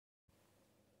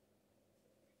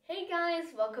guys,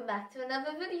 welcome back to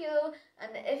another video,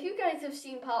 and if you guys have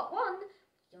seen part 1,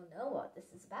 you'll know what this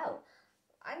is about.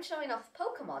 I'm showing off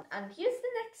Pokemon, and here's the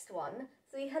next one.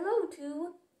 Say hello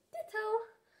to Ditto.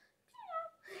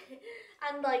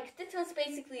 And like, Ditto's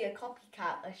basically a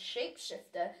copycat, a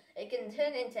shapeshifter. It can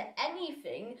turn into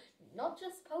anything, not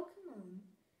just Pokemon.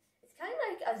 It's kind of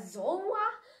like a Zorwa.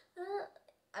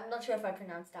 I'm not sure if I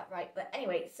pronounced that right, but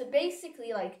anyway, so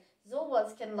basically like,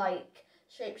 Zorwas can like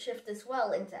shapeshift as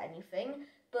well into anything,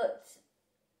 but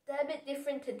they're a bit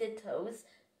different to Dittos.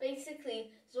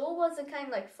 Basically, Zorwas are kind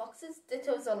of like foxes,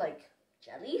 Dittos are like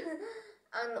jelly,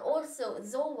 and also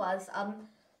Zorwas,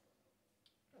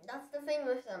 that's the thing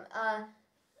with them,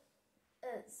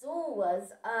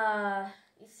 Zorwas,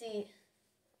 you see,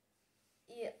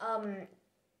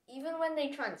 even when they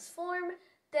transform,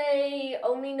 they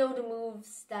only know the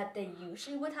moves that they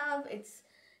usually would have. It's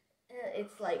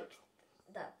like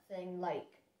that thing, like,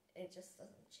 it just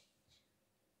doesn't change.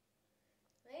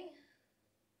 Right?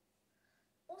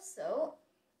 Also,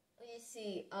 you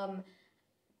see,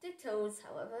 Dittos,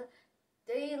 however,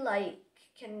 they like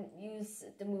can use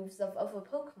the moves of other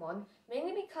Pokemon,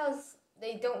 mainly because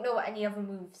they don't know any other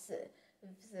moves.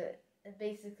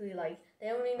 Basically, like,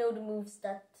 they only know the moves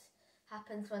that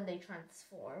happens when they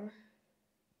transform.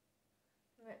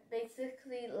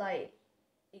 Basically, like,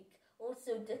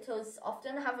 also Dittos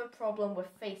often have a problem with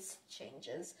face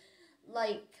changes.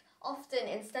 Like, often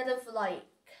instead of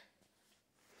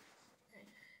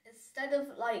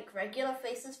regular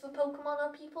faces for Pokemon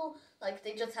or people, like,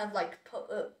 they just have like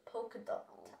polka dot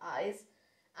eyes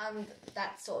and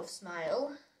that sort of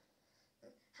smile.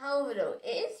 However, though,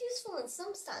 it is useful in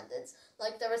some standards.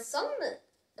 Like, there are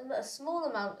a small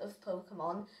amount of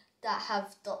Pokemon that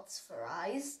have dots for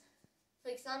eyes. For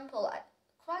example,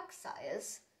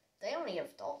 Quagsires, they only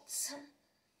have dots.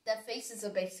 Their faces are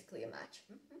basically a match.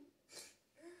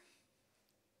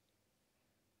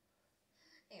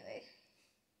 Anyway.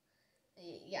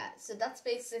 Yeah, so that's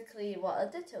basically what a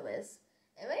Ditto is.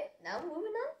 Anyway, now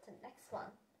moving on to the next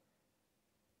one.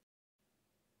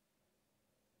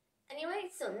 Anyway,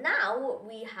 so now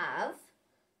we have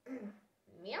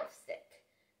Meowstic,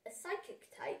 a psychic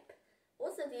type.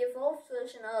 Also the evolved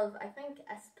version of, I think,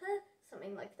 Esper,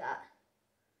 something like that.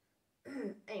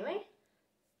 Anyway,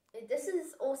 this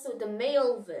is also the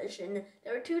male version.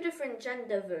 There are two different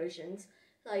gender versions.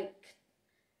 Like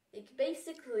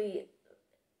basically,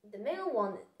 the male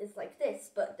one is like this,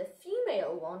 but the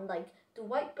female one, like, the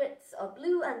white bits are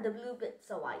blue and the blue bits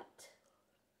are white.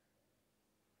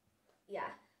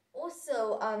 Yeah.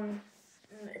 Also,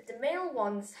 the male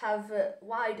ones have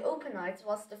wide open eyes,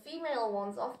 whilst the female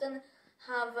ones often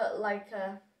have like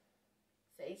a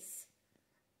face.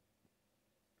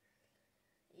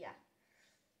 Yeah.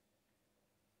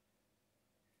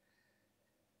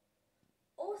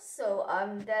 Also,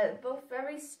 they're both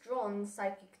very strong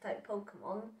psychic type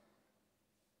Pokemon.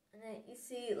 And then you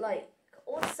see, like,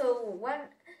 also when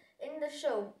in the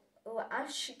show,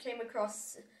 Ash came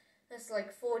across there's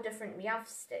like 4 different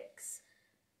Meowsticks.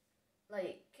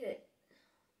 Like,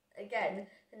 again,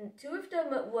 and 2 of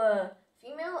them were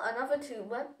female, another 2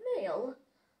 were male.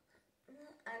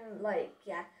 And like,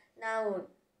 yeah, now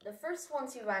the first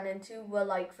ones you ran into were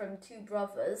like from 2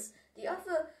 brothers. The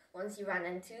other ones you ran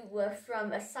into were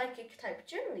from a psychic type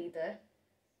gym leader.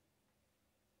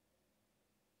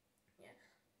 Yeah.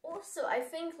 Also, I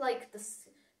think like the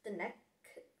neck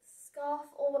scarf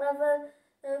or whatever,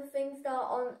 the things that are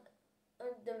on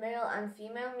the male and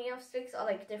female Meowsticks are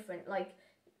like different. Like,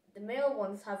 the male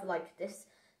ones have like this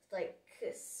like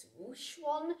swoosh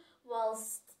one,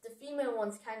 whilst the female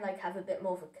ones kind of like have a bit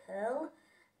more of a curl.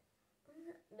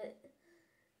 But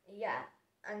yeah,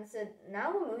 and so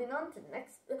now we're moving on to the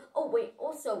next. Oh wait,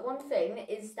 also one thing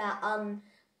is that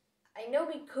I know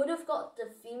we could have got the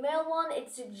female one.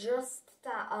 It's just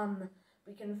that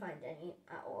we couldn't find any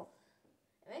at all.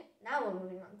 Anyway, now we're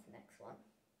moving on to the next one.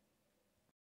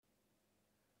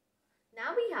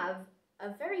 Now we have a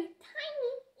very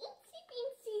tiny,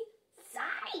 itsy-beatsy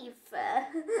Cypher.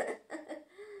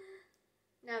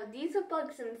 Now, these are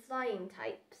bugs and flying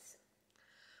types.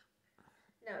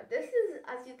 Now, this is,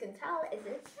 as you can tell, is a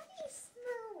very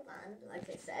small one, like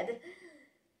I said.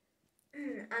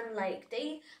 And, like,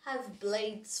 they have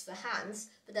blades for hands,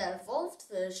 but their evolved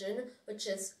version, which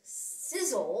is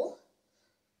Sizzle,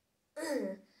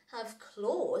 have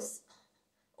claws.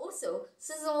 Also,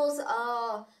 Sizzles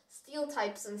are steel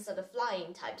types instead of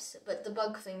flying types, but the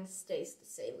bug thing stays the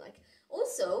same. Like,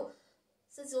 also,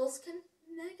 Sizzles can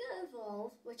mega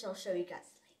evolve, which I'll show you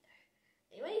guys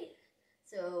later. Anyway,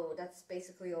 so that's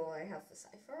basically all I have for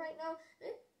Cypher right now.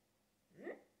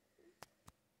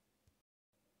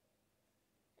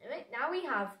 Anyway, now we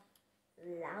have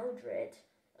Loudred.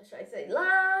 Or should I say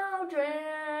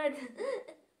Loudred?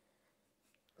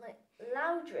 Like,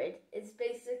 Loudred is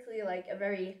basically like a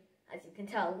very, as you can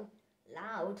tell,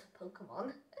 loud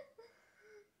Pokemon.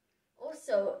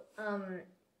 Also,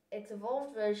 its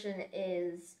evolved version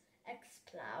is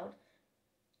X-Cloud.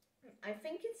 I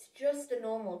think it's just a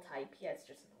normal type. Yeah, it's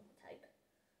just a normal type.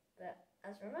 But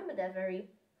as remember, they're very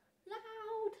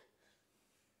loud.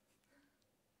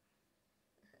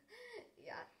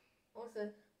 Yeah.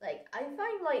 Also, like, I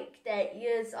find like their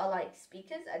ears are like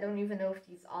speakers. I don't even know if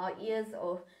these are ears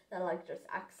or they're like just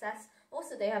access.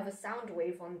 Also, they have a sound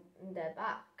wave on their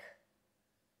back.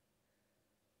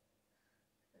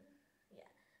 Yeah.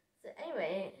 So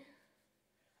anyway,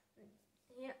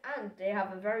 yeah, and they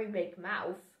have a very big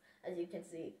mouth, as you can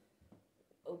see,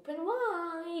 open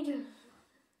wide.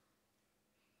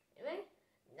 Anyway,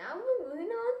 now we're moving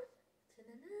on to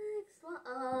the next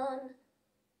one.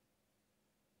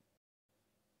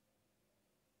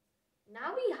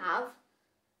 Now we have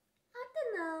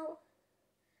Audino.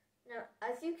 Now,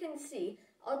 as you can see,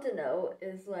 Audino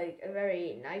is like a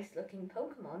very nice looking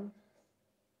Pokemon.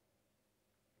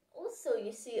 Also,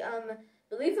 you see,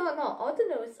 believe it or not,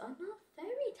 Audinos are not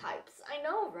fairy types. I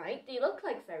know, right? They look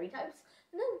like fairy types.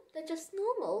 No, they're just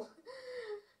normal.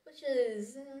 Which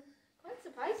is quite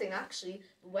surprising, actually.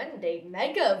 When they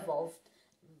mega evolved,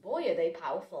 boy, are they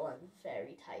powerful and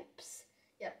fairy types.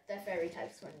 Yep, they're fairy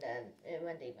types when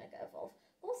they mega evolve.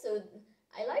 Also,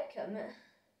 I like them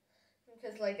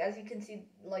because, like, as you can see,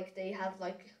 like, they have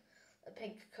like a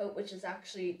pink coat, which is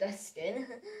actually their skin,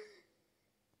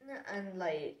 and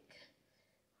like,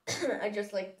 I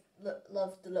just like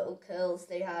love the little curls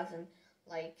they have, and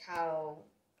like how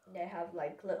they have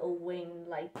like little wing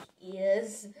like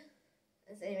ears.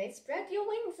 So anyway, spread your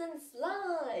wings and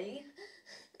fly.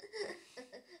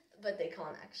 But they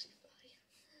can't actually fly.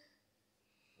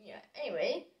 Yeah,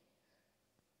 anyway.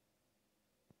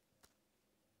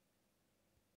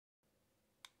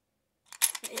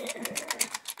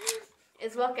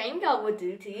 It's what Gengar would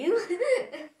do to you.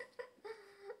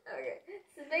 Okay,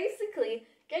 so basically,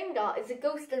 Gengar is a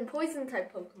ghost and poison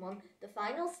type Pokemon, the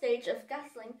final stage of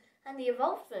Ghastling, and the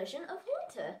evolved version of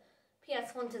Haunter.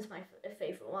 P.S. Haunter's my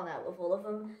favourite one out of all of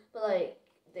them, but like,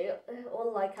 they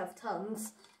all like have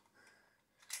tons.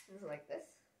 It's like this.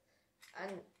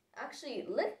 And actually,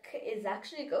 Lick is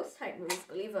actually a ghost type move,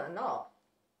 believe it or not.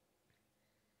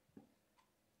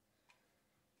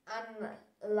 And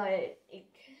like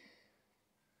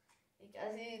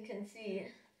as you can see,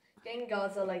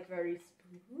 Gengars are like very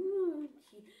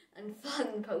spooky and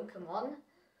fun Pokemon.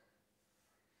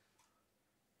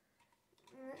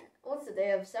 Also, they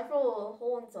have several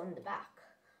horns on the back.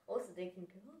 Also, they can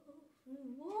go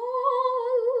through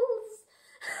walls.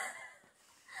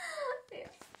 Yeah.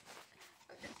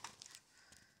 Okay.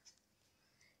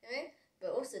 Anyway, but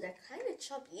also they're kind of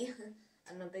chubby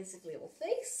and they're basically all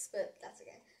face, but that's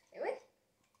okay. Anyway.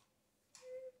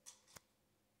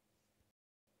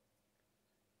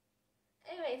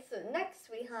 Anyway, so next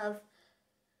we have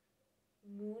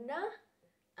Muna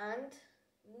and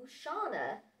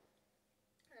Mushana.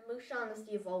 And Mushana's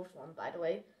the evolved one, by the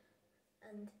way.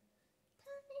 And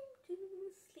time to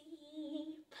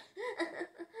sleep.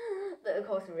 But of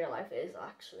course in real life it is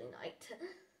actually night.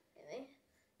 Anyway.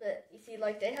 But you see,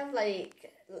 like, they have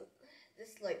like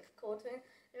this like cord thing,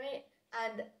 right?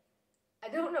 And I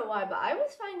don't know why, but I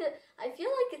always find it, I feel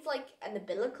like it's like an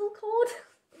umbilical cord.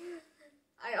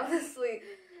 I honestly,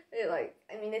 like,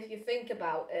 I mean, if you think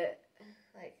about it,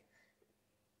 like,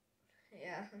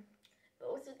 yeah. But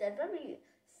also they're very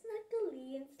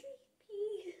snuggly and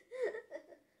sleepy.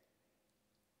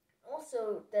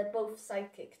 Also, they're both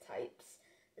psychic types.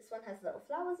 This one has little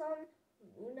flowers on,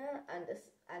 Luna,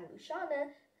 and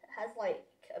Lushana has like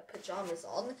pajamas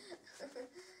on.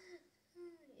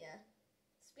 Yeah.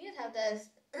 It's weird how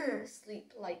they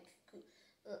sleep like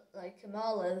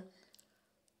Kamala.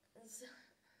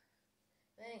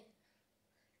 Right.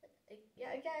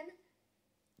 Yeah, again.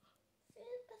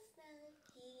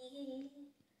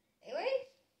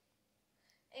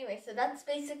 Anyway, so that's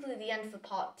basically the end for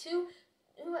part 2.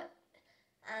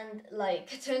 And,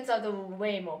 like, it turns out there were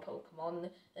way more Pokemon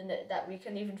and that we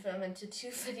can even film into 2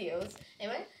 videos.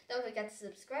 Anyway, don't forget to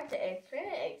subscribe to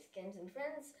AX-IRL, AX Games and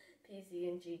Friends, PC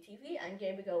and GTV, and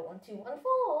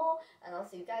GamerGo1214. And I'll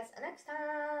see you guys next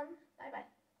time.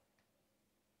 Bye-bye.